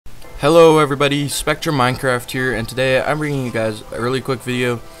Hello everybody, Spectrum Minecraft here, and today I'm bringing you guys a really quick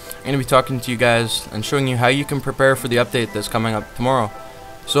video. I'm going to be talking to you guys and showing you how you can prepare for the update that's coming up tomorrow.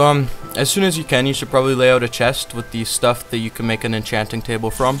 So as soon as you can, you should probably lay out a chest with the stuff that you can make an enchanting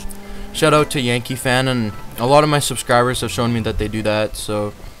table from. Shout out to Yankee Fan, and a lot of my subscribers have shown me that they do that.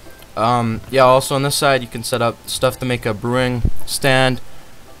 So yeah, also on this side you can set up stuff to make a brewing stand,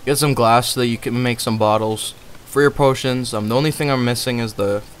 get some glass so that you can make some bottles for your potions. The only thing I'm missing is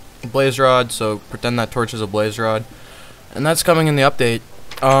the blaze rod, so pretend that torch is a blaze rod, and that's coming in the update.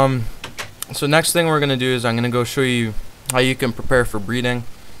 So next thing we're gonna do is I'm gonna go show you how you can prepare for breeding.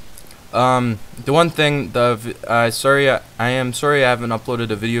 The one thing, I am sorry I haven't uploaded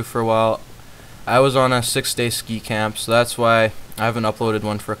a video for a while. I was on a 6-day ski camp, so that's why I haven't uploaded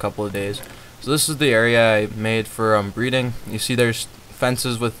one for a couple of days. So this is the area I made for breeding. You see there's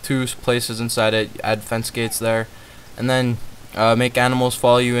fences with 2 places inside it. Add fence gates there, and then make animals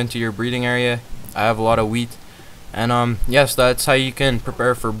follow you into your breeding area. I have a lot of wheat, and yes, that's how you can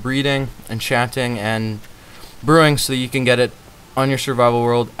prepare for breeding, enchanting, and brewing, so that you can get it on your survival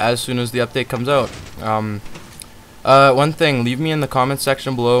world as soon as the update comes out. One thing, leave me in the comments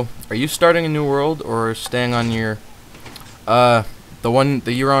section below. Are you starting a new world or staying on your the one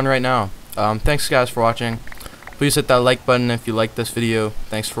that you're on right now? Thanks guys for watching. Please hit that like button if you like this video.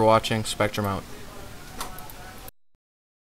 Thanks for watching. Spectrum out.